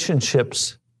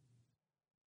relationships.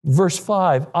 Verse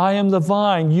 5, I am the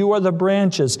vine, you are the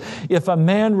branches. If a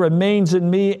man remains in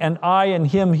me and I in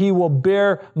him, he will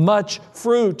bear much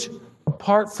fruit.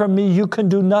 Apart from me, you can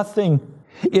do nothing.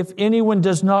 If anyone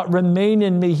does not remain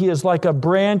in me, he is like a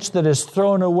branch that is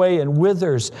thrown away and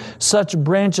withers. Such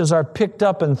branches are picked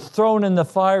up and thrown in the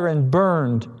fire and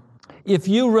burned. If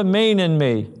you remain in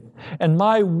me, and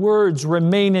my words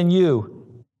remain in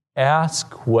you,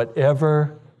 ask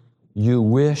whatever you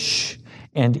wish,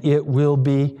 and it will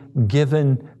be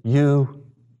given you.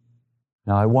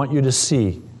 Now, I want you to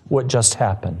see what just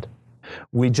happened.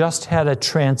 We just had a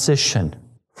transition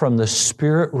from the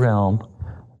spirit realm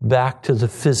back to the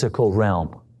physical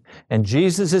realm. And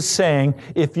Jesus is saying,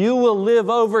 if you will live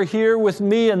over here with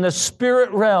me in the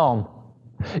spirit realm,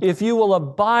 if you will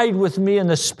abide with me in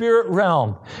the spirit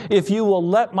realm, if you will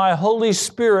let my Holy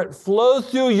Spirit flow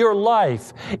through your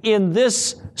life in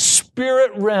this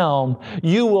spirit realm,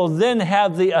 you will then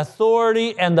have the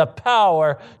authority and the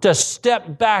power to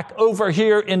step back over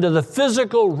here into the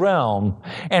physical realm,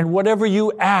 and whatever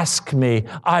you ask me,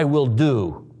 I will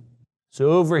do. So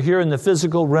over here in the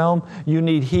physical realm, you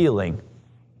need healing.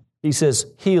 He says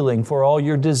healing for all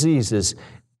your diseases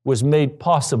was made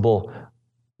possible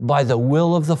by the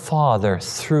will of the Father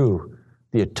through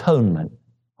the atonement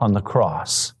on the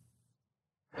cross.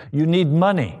 You need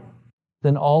money.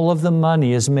 Then all of the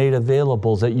money is made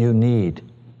available that you need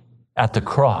at the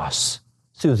cross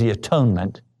through the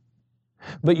atonement.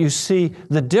 But you see,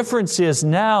 the difference is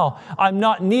now I'm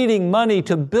not needing money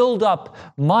to build up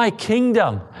my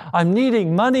kingdom. I'm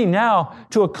needing money now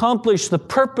to accomplish the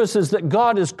purposes that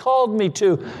God has called me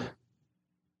to,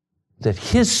 that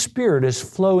His Spirit is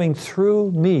flowing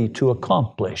through me to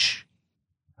accomplish.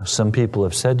 Some people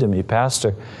have said to me,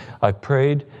 Pastor, I've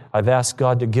prayed, I've asked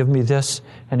God to give me this,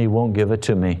 and He won't give it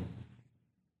to me.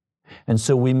 And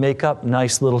so we make up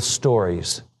nice little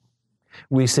stories.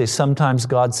 We say sometimes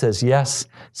God says yes,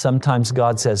 sometimes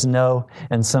God says no,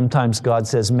 and sometimes God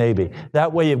says maybe.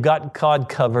 That way you've got God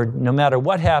covered. No matter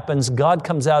what happens, God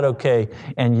comes out okay,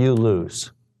 and you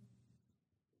lose.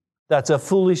 That's a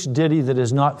foolish ditty that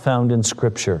is not found in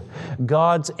Scripture.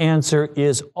 God's answer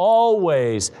is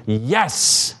always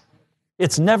yes.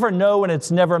 It's never no and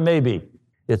it's never maybe.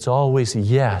 It's always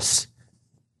yes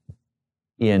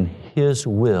in His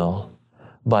will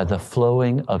by the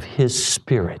flowing of His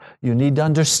Spirit. You need to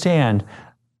understand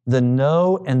the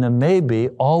no and the maybe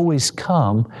always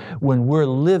come when we're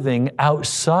living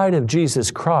outside of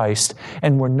Jesus Christ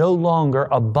and we're no longer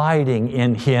abiding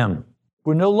in Him.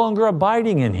 We're no longer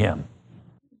abiding in Him.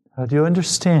 Now, do you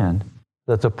understand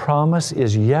that the promise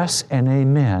is yes and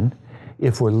amen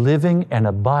if we're living and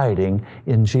abiding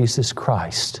in Jesus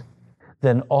Christ?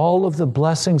 Then all of the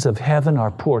blessings of heaven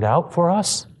are poured out for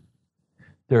us.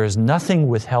 There is nothing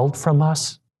withheld from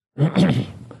us.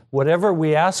 Whatever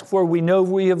we ask for, we know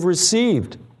we have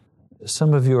received.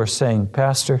 Some of you are saying,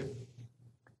 Pastor,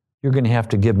 you're going to have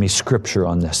to give me Scripture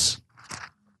on this.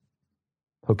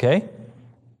 Okay?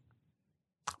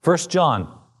 1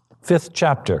 John, 5th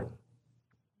chapter.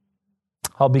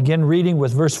 I'll begin reading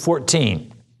with verse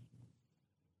 14.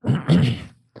 1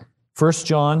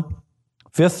 John,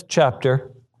 5th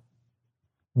chapter,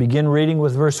 begin reading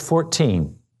with verse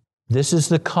 14. This is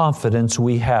the confidence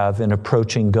we have in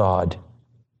approaching God,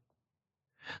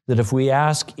 that if we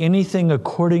ask anything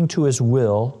according to His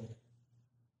will,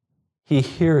 He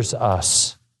hears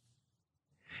us.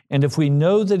 And if we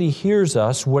know that He hears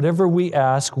us, whatever we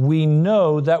ask, we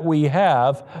know that we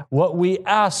have what we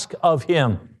ask of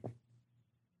Him.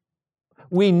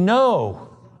 We know.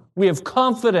 We have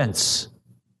confidence.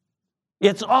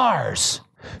 It's ours.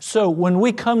 So when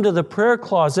we come to the prayer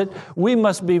closet, we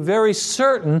must be very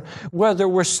certain whether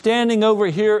we're standing over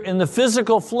here in the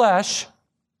physical flesh,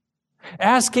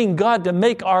 asking God to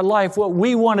make our life what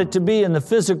we want it to be in the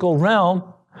physical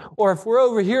realm, or if we're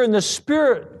over here in the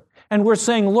Spirit, and we're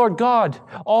saying, Lord God,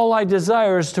 all I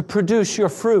desire is to produce your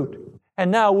fruit.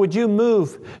 And now would you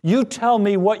move? You tell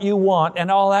me what you want, and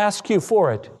I'll ask you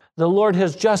for it. The Lord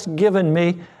has just given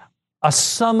me a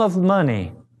sum of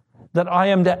money that I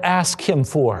am to ask Him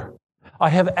for. I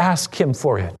have asked Him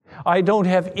for it. I don't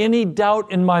have any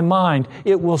doubt in my mind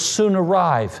it will soon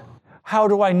arrive. How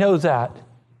do I know that?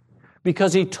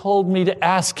 Because He told me to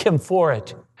ask Him for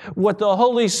it. What the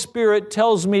Holy Spirit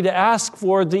tells me to ask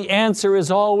for, the answer is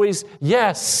always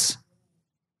yes.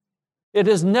 It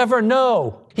is never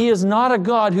no. He is not a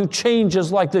God who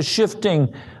changes like the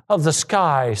shifting of the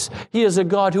skies. He is a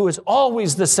God who is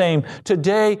always the same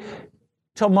today,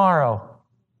 tomorrow,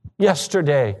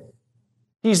 yesterday.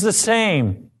 He's the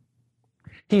same.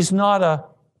 He's not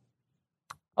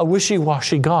a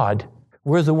wishy-washy God.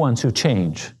 We're the ones who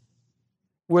change.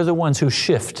 We're the ones who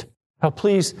shift. Now,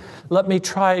 please, let me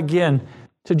try again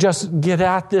to just get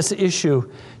at this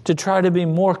issue, to try to be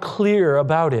more clear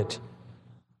about it.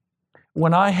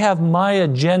 When I have my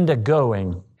agenda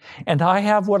going, and I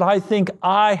have what I think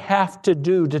I have to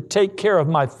do to take care of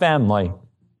my family,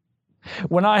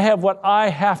 when I have what I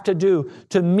have to do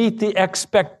to meet the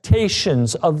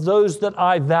expectations of those that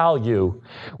I value,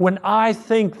 when I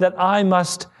think that I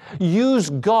must use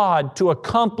God to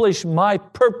accomplish my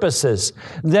purposes,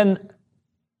 then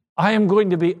I am going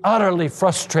to be utterly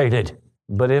frustrated.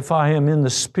 But if I am in the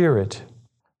Spirit,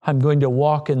 I'm going to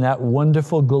walk in that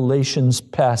wonderful Galatians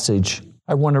passage.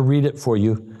 I want to read it for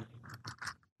you.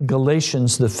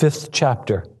 Galatians, the 5th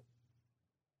chapter,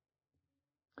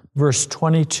 verse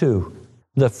 22.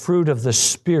 The fruit of the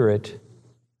Spirit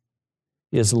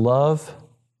is love,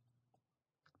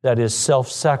 that is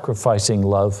self-sacrificing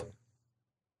love,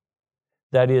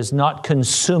 That is not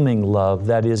consuming love,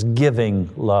 that is giving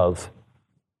love.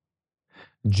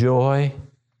 Joy,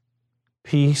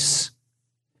 peace,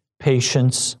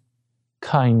 patience,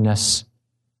 kindness,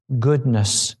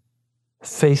 goodness,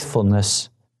 faithfulness,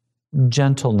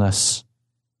 gentleness,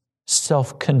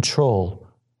 self-control.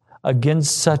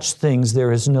 Against such things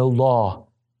there is no law.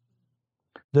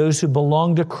 Those who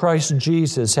belong to Christ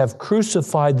Jesus have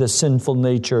crucified the sinful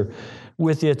nature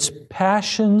with its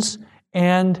passions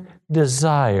and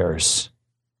desires.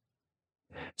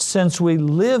 Since we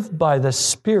live by the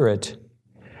Spirit,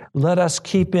 let us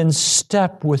keep in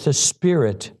step with the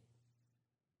Spirit.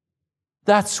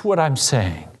 That's what I'm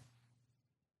saying.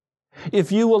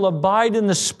 If you will abide in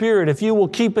the Spirit, if you will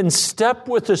keep in step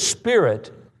with the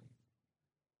Spirit,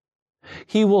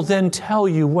 He will then tell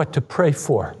you what to pray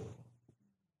for.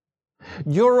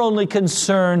 Your only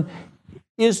concern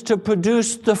is to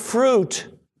produce the fruit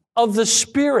of the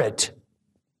Spirit.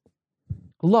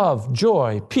 Love,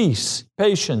 joy, peace,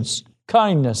 patience,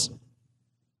 kindness.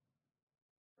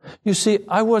 You see,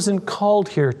 I wasn't called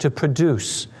here to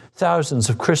produce thousands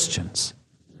of Christians,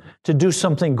 to do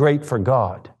something great for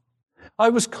God. I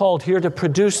was called here to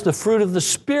produce the fruit of the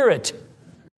Spirit.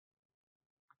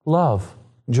 Love,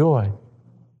 joy,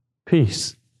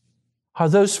 peace. Are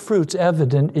those fruits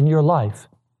evident in your life?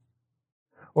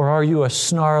 Or are you a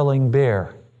snarling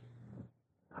bear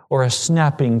or a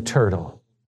snapping turtle?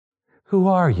 Who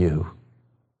are you?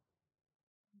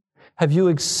 Have you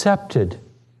accepted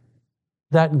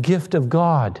that gift of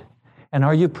God? And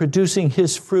are you producing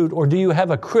His fruit, or do you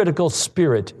have a critical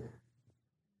spirit?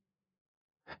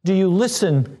 Do you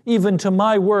listen even to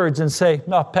my words and say,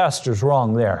 no, Pastor's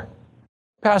wrong there.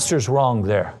 Pastor's wrong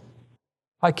there.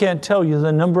 I can't tell you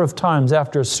the number of times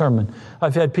after a sermon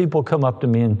I've had people come up to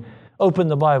me and open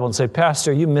the Bible and say,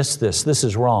 Pastor, you missed this. This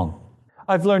is wrong.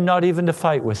 I've learned not even to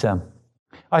fight with them.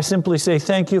 I simply say,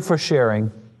 thank you for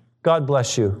sharing. God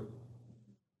bless you.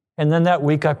 And then that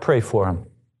week I pray for them.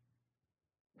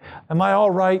 Am I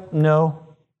all right?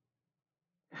 No.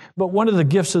 But one of the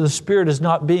gifts of the Spirit is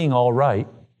not being all right.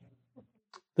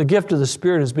 The gift of the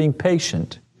Spirit is being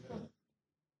patient,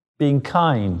 being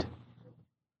kind.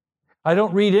 I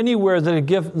don't read anywhere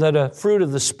that a fruit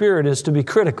of the Spirit is to be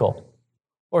critical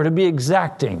or to be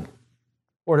exacting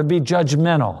or to be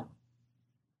judgmental.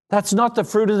 That's not the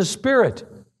fruit of the Spirit.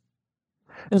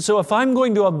 And so if I'm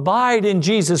going to abide in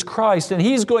Jesus Christ and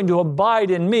He's going to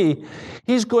abide in me,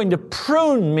 He's going to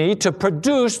prune me to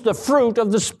produce the fruit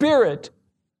of the Spirit.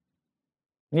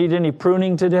 Need any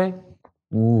pruning today?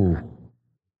 Ooh,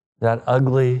 that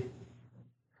ugly,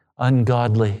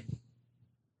 ungodly,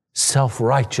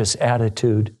 self-righteous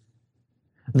attitude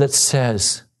that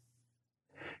says,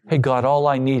 hey, God, all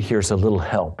I need here is a little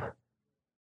help.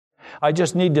 I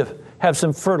just need to have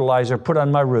some fertilizer put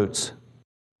on my roots.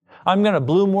 I'm going to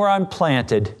bloom where I'm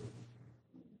planted.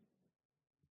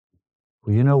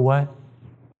 Well, you know what?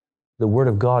 The Word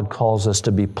of God calls us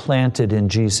to be planted in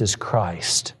Jesus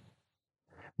Christ,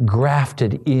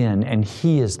 grafted in, and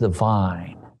He is the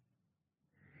vine,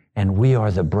 and we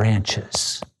are the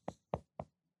branches.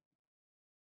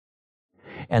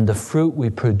 And the fruit we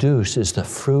produce is the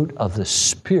fruit of the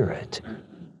Spirit,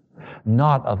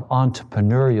 not of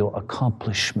entrepreneurial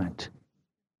accomplishment.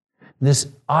 This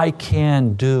I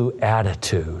can do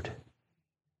attitude,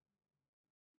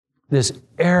 this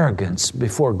arrogance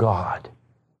before God,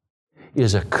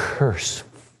 is a curse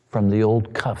from the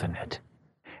old covenant,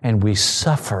 and we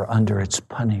suffer under its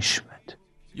punishment.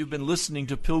 You've been listening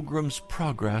to Pilgrim's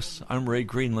Progress. I'm Ray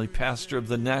Greenley, pastor of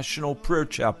the National Prayer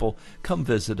Chapel. Come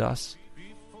visit us.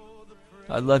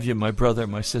 I love you, my brother,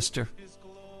 my sister.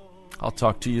 I'll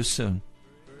talk to you soon.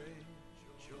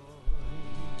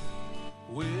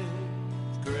 With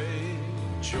great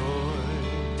joy.